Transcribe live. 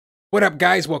What up,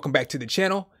 guys? Welcome back to the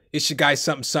channel. It's your guy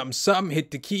SumnSumnSumn.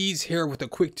 Hit the keys here with a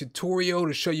quick tutorial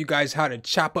to show you guys how to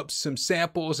chop up some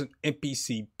samples and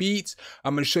MPC beats.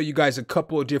 I'm going to show you guys a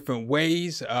couple of different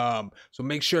ways. So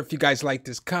make sure if you guys like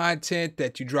this content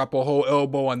that you drop a whole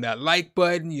elbow on that like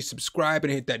button, you subscribe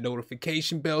and hit that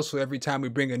notification bell so every time we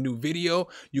bring a new video,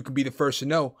 you can be the first to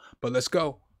know. But let's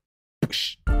go.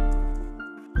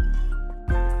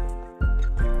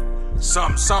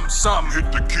 SumnSumnSumn.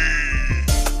 Hit the keys.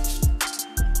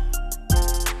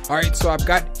 All right, so I've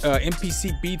got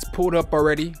MPC beats pulled up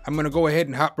already. I'm gonna go ahead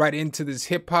and hop right into this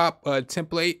hip hop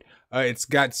template. It's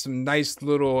got some nice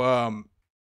little,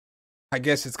 I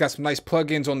guess it's got some nice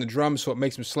plugins on the drums, so it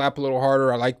makes them slap a little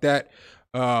harder. I like that.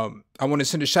 I want to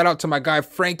send a shout out to my guy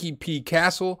Frankie P.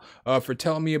 Castle for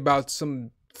telling me about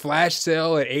some flash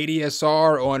sale at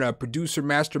ADSR on a producer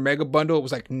master mega bundle. It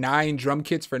was like 9 drum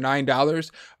kits for $9.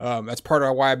 That's part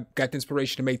of why I got the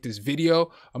inspiration to make this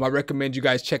video. I recommend you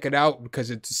guys check it out because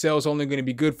the sale's only going to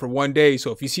be good for one day.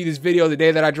 So if you see this video the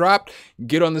day that I dropped,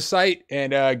 get on the site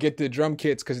and get the drum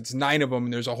kits because it's 9 of them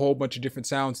and there's a whole bunch of different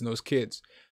sounds in those kits.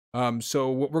 So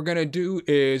what we're going to do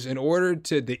is, in order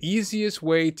to, the easiest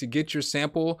way to get your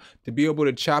sample to be able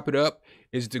to chop it up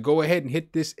is to go ahead and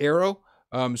hit this arrow.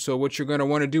 So what you're going to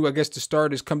want to do, I guess, to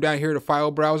start is come down here to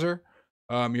File Browser.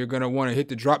 You're going to want to hit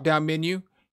the drop down menu.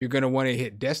 You're going to want to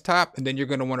hit Desktop, and then you're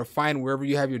going to want to find wherever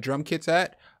you have your drum kits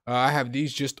at. I have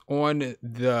these just on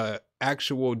the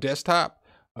actual desktop,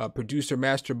 Producer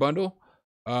Master Bundle.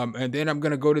 And then I'm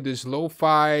going to go to this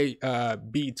Lo-Fi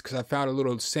Beats because I found a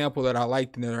little sample that I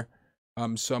liked in there.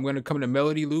 So I'm going to come to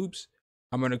Melody Loops.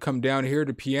 I'm going to come down here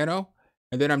to Piano,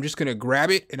 and then I'm just going to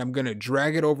grab it and I'm going to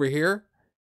drag it over here.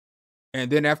 And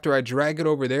then after I drag it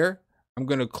over there, I'm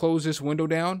going to close this window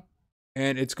down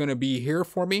and it's going to be here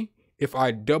for me. If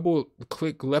I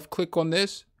left click on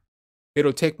this,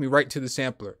 it'll take me right to the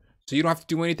sampler. So you don't have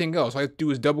to do anything else. All I have to do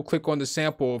is double click on the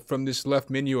sample from this left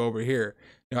menu over here.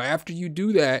 Now, after you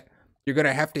do that, you're going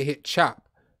to have to hit chop.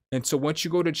 And so once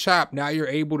you go to chop, now you're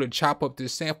able to chop up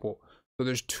this sample. So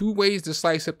there's 2 ways to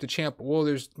slice up the sample. Well,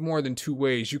 there's more than 2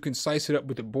 ways. You can slice it up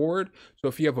with a board. So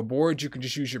if you have a board, you can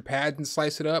just use your pads and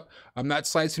slice it up. I'm not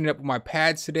slicing it up with my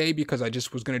pads today because I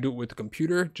just was going to do it with the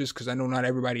computer, just because I know not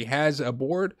everybody has a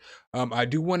board. I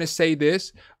do want to say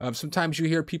this. Sometimes you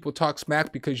hear people talk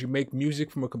smack because you make music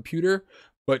from a computer,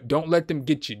 but don't let them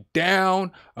get you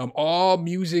down. All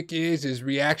music is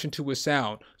reaction to a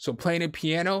sound. So playing a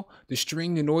piano, the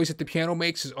string, the noise that the piano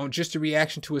makes is just a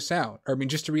reaction to a sound. Or I mean,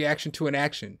 just a reaction to an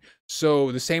action.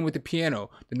 So the same with the piano.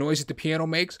 The noise that the piano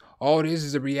makes, all it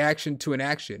is a reaction to an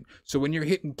action. So when you're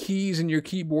hitting keys in your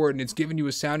keyboard and it's giving you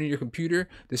a sound in your computer,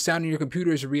 the sound in your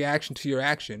computer is a reaction to your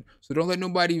action. So don't let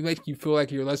nobody make you feel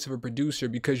like you're less of a producer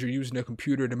because you're using a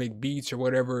computer to make beats or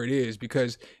whatever it is,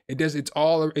 because it's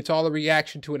all a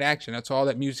reaction to an action. That's all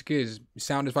that music is.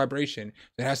 Sound is vibration.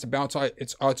 It has to bounce out.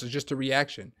 It's just a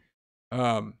reaction.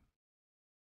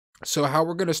 So how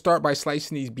we're going to start by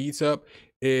slicing these beats up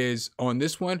is on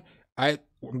this one. I'm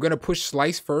going to push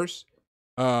slice first.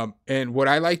 And what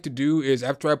I like to do is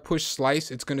after I push slice,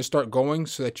 it's going to start going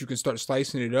so that you can start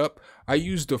slicing it up. I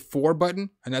use the 4 button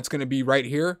and that's going to be right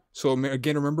here. So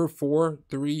again, remember 4,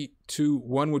 3, 2,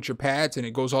 1 with your pads, and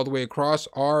it goes all the way across.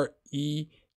 R, E,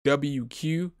 W,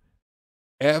 Q,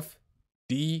 F,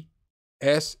 D,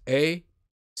 S, A,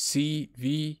 C,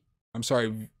 V,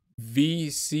 V,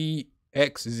 C,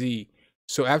 X, Z.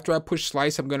 So after I push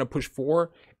slice, I'm going to push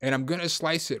 4 and I'm going to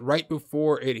slice it right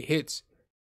before it hits,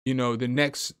 you know,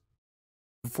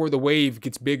 before the wave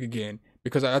gets big again,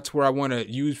 because that's where I want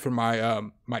to use for my,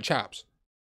 my chops.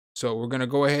 So we're going to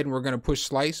go ahead and we're going to push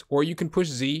slice, or you can push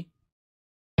Z.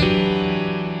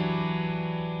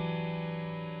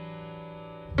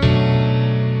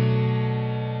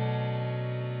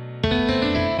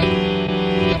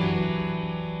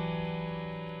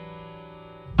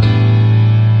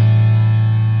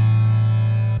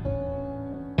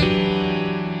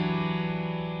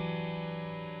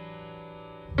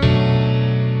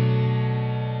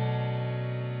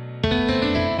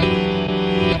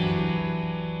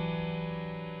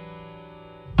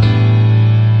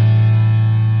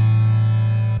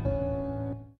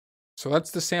 So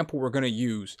that's the sample we're going to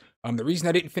use. The reason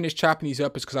I didn't finish chopping these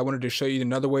up is because I wanted to show you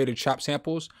another way to chop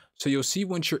samples. So you'll see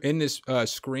once you're in this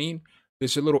screen,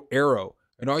 there's a little arrow.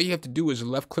 And all you have to do is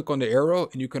left click on the arrow,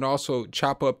 and you can also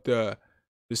chop up the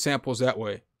samples that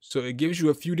way. So it gives you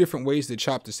a few different ways to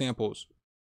chop the samples,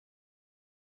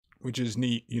 which is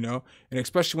neat, you know. And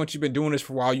especially once you've been doing this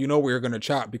for a while, you know where you're going to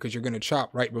chop, because you're going to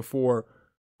chop right before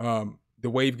the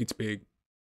wave gets big.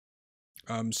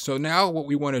 So now what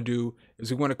we want to do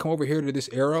is we want to come over here to this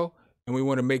arrow and we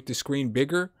want to make the screen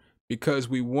bigger, because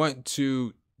we want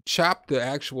to chop the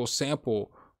actual sample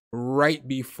right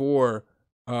before,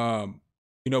 you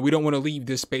know, we don't want to leave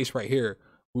this space right here.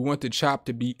 We want the chop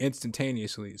to be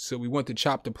instantaneously. So we want the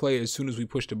chop to play as soon as we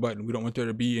push the button. We don't want there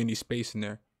to be any space in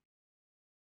there.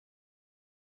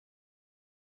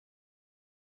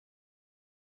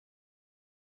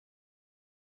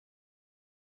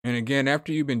 And again,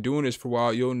 after you've been doing this for a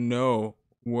while, you'll know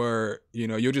where, you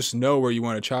know, you'll just know where you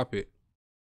want to chop it.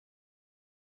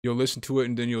 You'll listen to it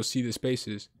and then you'll see the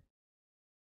spaces.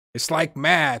 It's like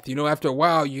math, you know, after a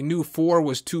while, you knew 4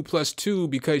 was 2 plus 2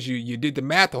 because you did the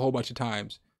math a whole bunch of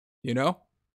times, you know?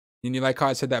 And you like how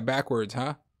I said that backwards,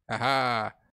 huh?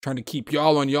 Aha, trying to keep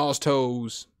y'all on y'all's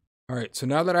toes. All right, so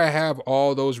now that I have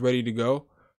all those ready to go,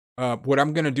 what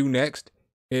I'm gonna do next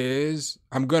is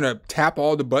I'm gonna tap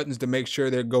all the buttons to make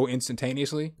sure they go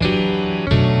instantaneously.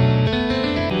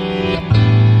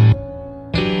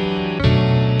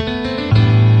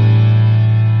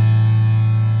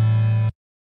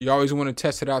 You always want to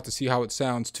test it out to see how it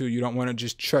sounds too. You don't want to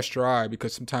just trust your eye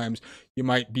because sometimes you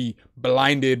might be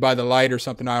blinded by the light or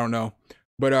something. I don't know.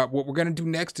 But what we're going to do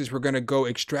next is we're going to go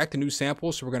extract a new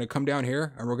sample. So we're going to come down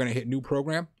here and we're going to hit new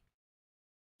program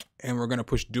and we're going to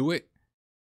push do it.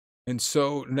 And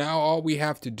so now all we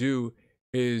have to do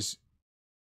is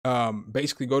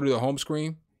basically go to the home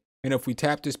screen. And if we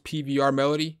tap this PVR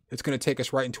melody, it's going to take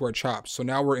us right into our chops. So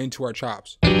now we're into our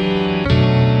chops.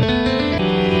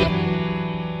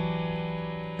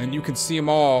 And you can see them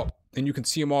all,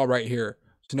 right here.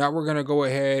 So now we're gonna go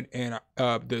ahead and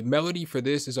the melody for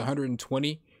this is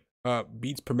 120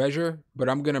 beats per measure, but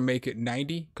I'm gonna make it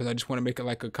 90 because I just want to make it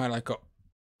like a kind of like a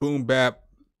boom bap,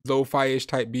 lo-fi-ish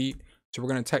type beat. So we're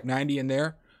gonna type 90 in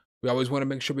there. We always want to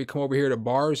make sure we come over here to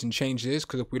bars and change this,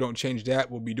 because if we don't change that,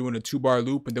 we'll be doing a 2-bar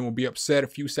loop and then we'll be upset a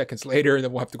few seconds later and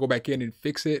then we'll have to go back in and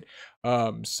fix it.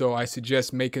 So I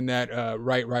suggest making that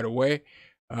right away.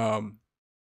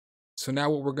 So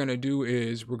now what we're going to do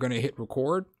is we're going to hit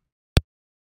record.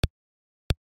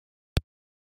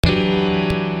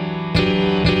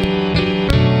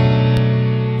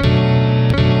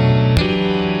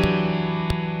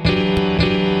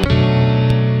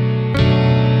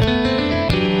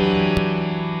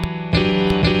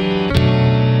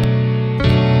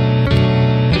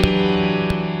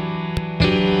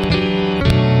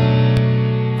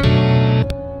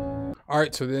 All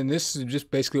right, so then this is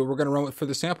just basically what we're going to run with for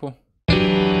the sample.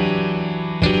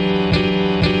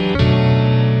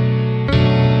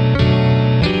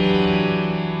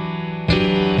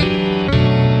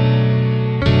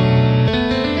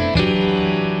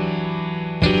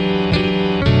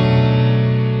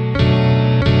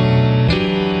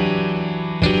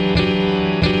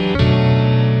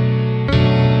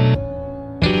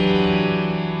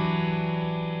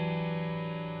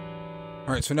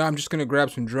 All right, so now I'm just gonna grab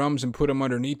some drums and put them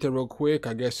underneath there real quick.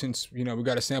 I guess since, you know, we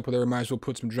got a sample there, we might as well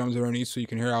put some drums underneath so you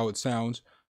can hear how it sounds.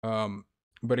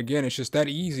 But again, it's just that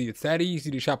easy. It's that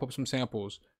easy to chop up some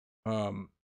samples. And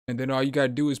then all you gotta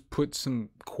do is put some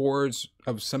chords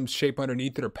of some shape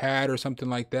underneath it, or pad or something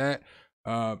like that.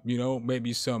 You know,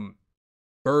 maybe some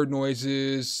bird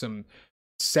noises, some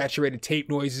saturated tape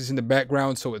noises in the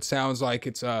background so it sounds like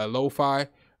it's lo-fi.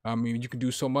 I mean, you can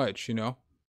do so much, you know.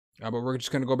 But we're just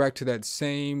going to go back to that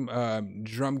same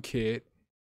drum kit,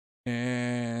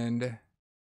 and we're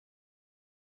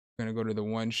going to go to the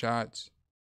one shots.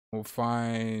 We'll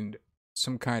find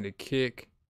some kind of kick.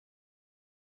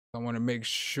 I want to make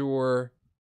sure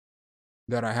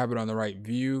that I have it on the right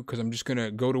view, because I'm just going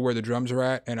to go to where the drums are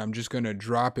at, and I'm just going to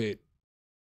drop it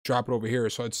over here.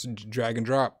 So it's drag and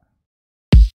drop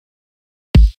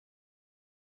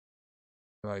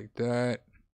like that.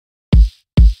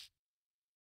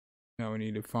 Now we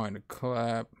need to find a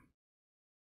clap.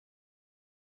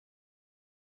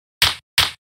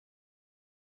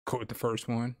 Go with the first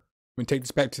one. We take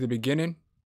this back to the beginning,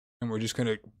 and we're just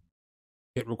gonna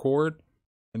hit record,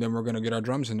 and then we're gonna get our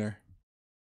drums in there.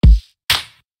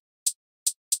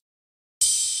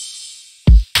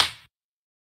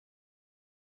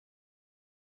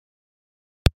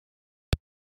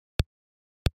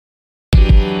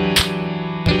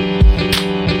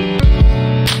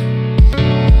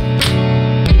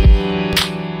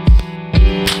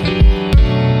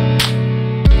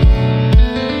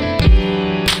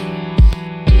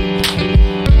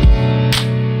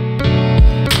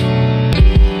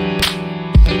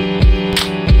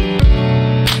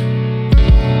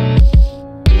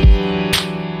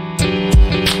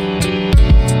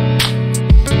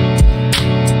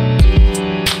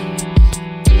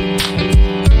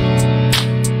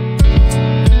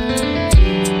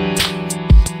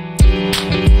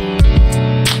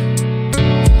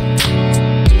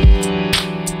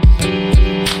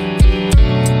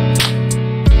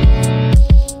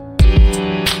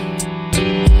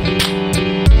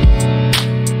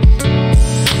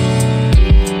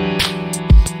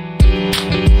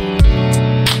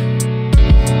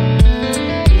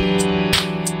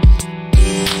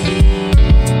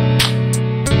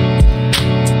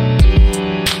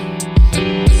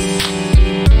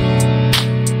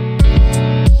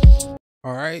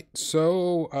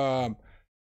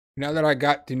 now that I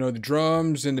got, you know, the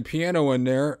drums and the piano in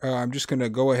there, I'm just gonna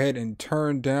go ahead and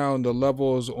turn down the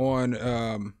levels on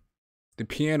the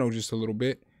piano just a little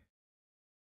bit.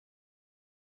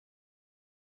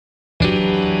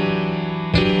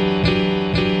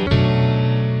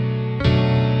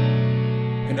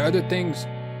 And other things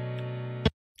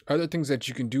that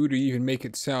you can do to even make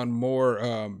it sound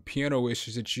more piano-ish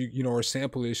is that you know, or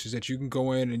sample-ish, is that you can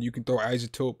go in and you can throw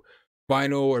isotope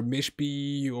vinyl or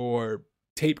mishby or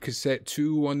tape cassette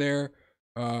 2 on there,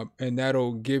 and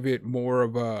that'll give it more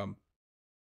of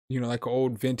you know, like an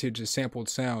old vintage sampled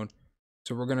sound.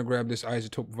 So we're gonna grab this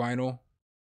isotope vinyl,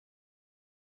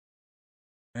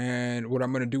 and what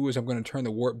I'm gonna do is I'm gonna turn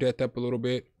the warp depth up a little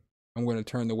bit. I'm gonna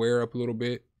turn the wear up a little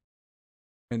bit,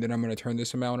 and then I'm gonna turn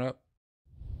this amount up.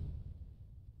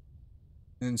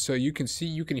 And so you can see,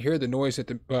 you can hear the noise that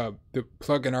the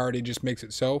plugin already just makes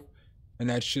itself, and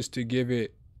that's just to give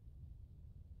it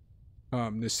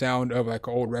the sound of like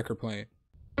an old record playing.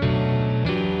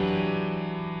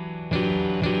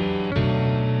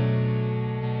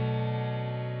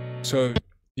 So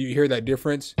do you hear that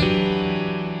difference?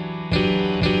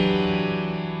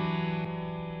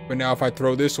 But now if I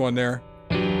throw this one there,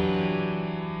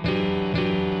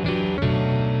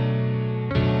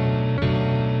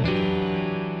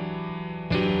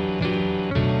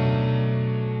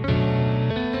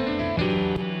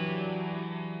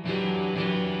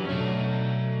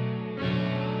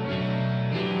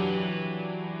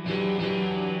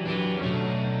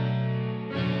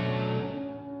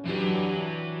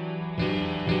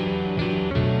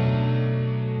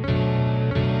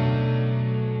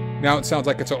 now it sounds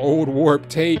like it's an old warped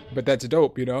tape, but that's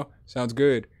dope, you know? Sounds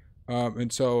good.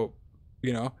 And so,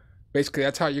 you know, basically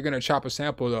that's how you're gonna chop a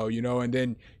sample though, you know, and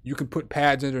then you can put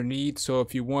pads underneath. So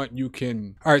if you want, you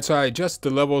can. All right, so I adjust the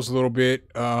levels a little bit,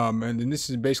 and then this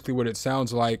is basically what it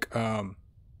sounds like,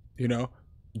 you know,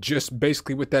 just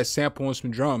basically with that sample and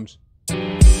some drums.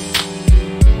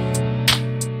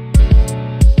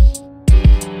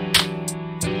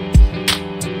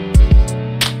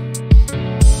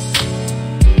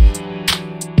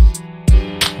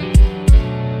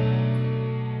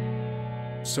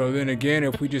 So then again,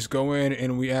 if we just go in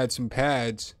and we add some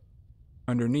pads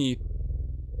underneath,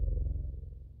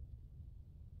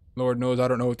 Lord knows I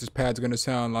don't know what this pad's gonna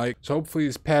sound like. So hopefully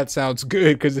this pad sounds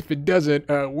good, because if it doesn't,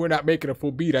 we're not making a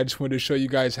full beat. I just wanted to show you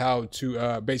guys how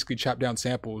to basically chop down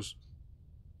samples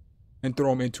and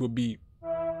throw them into a beat.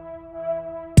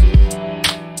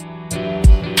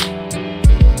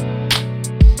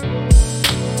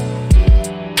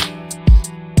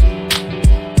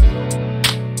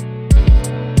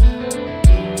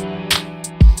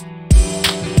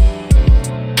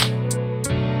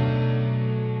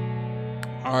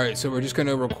 All right, so we're just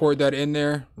gonna record that in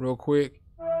there real quick.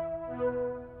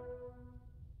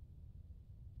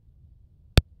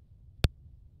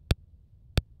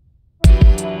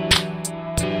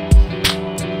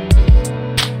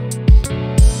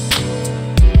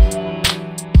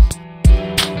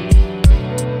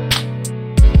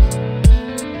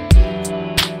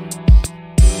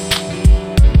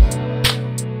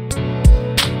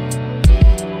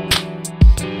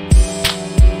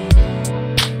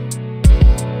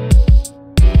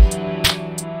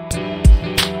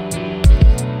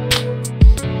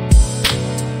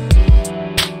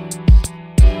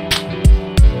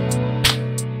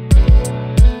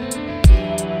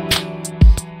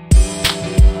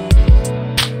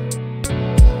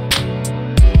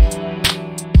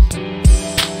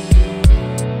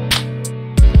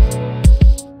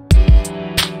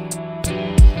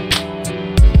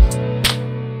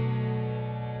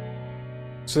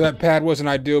 So that pad wasn't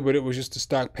ideal, but it was just a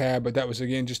stock pad. But that was,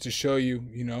 again, just to show you,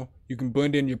 you know, you can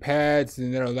blend in your pads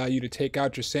and that'll allow you to take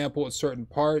out your sample at certain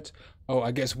parts. Oh,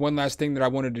 I guess one last thing that I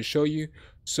wanted to show you.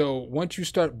 So once you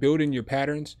start building your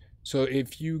patterns, so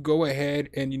if you go ahead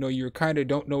and, you know, you kind of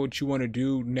don't know what you want to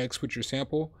do next with your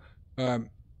sample,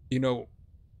 you know,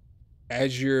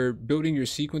 as you're building your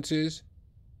sequences,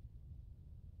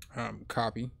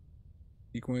 copy,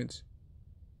 sequence.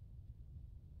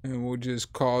 And we'll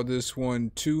just call this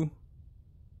one 2.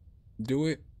 Do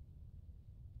it.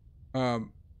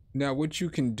 Now what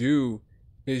you can do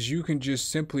is you can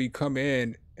just simply come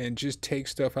in and just take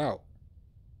stuff out.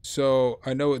 So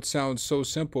I know it sounds so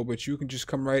simple, but you can just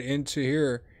come right into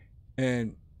here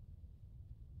and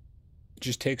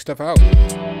just take stuff out.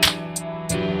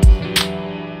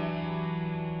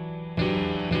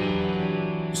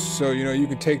 So, you know, you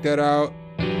can take that out.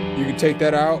 You can take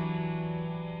that out.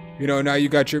 You know, now you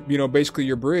got your, you know, basically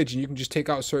your bridge, and you can just take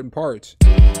out certain parts.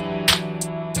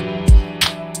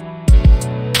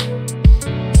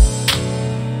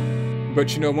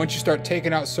 But you know, once you start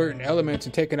taking out certain elements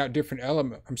and taking out different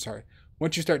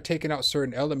once you start taking out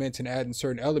certain elements and adding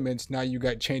certain elements, now you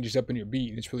got changes up in your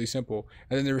beat. It's really simple.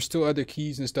 And then there were still other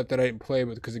keys and stuff that I didn't play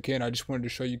with, because again, I just wanted to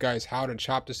show you guys how to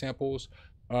chop the samples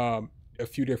a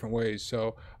few different ways.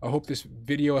 So I hope this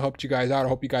video helped you guys out. I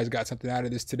hope you guys got something out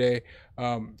of this today.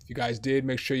 If you guys did,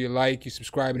 make sure you like, you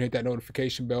subscribe, and hit that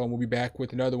notification bell, and we'll be back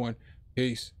with another one.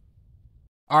 Peace.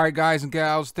 All right, guys and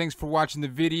gals, thanks for watching the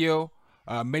video.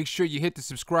 Make sure you hit the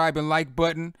subscribe and like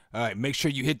button. Make sure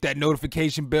you hit that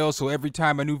notification bell so every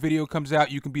time a new video comes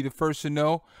out, you can be the first to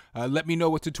know. Let me know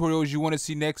what tutorials you want to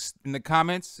see next in the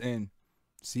comments, and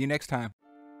see you next time.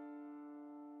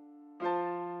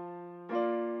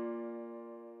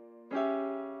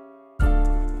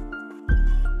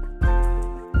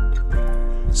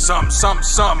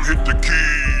 Some, hit the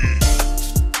key.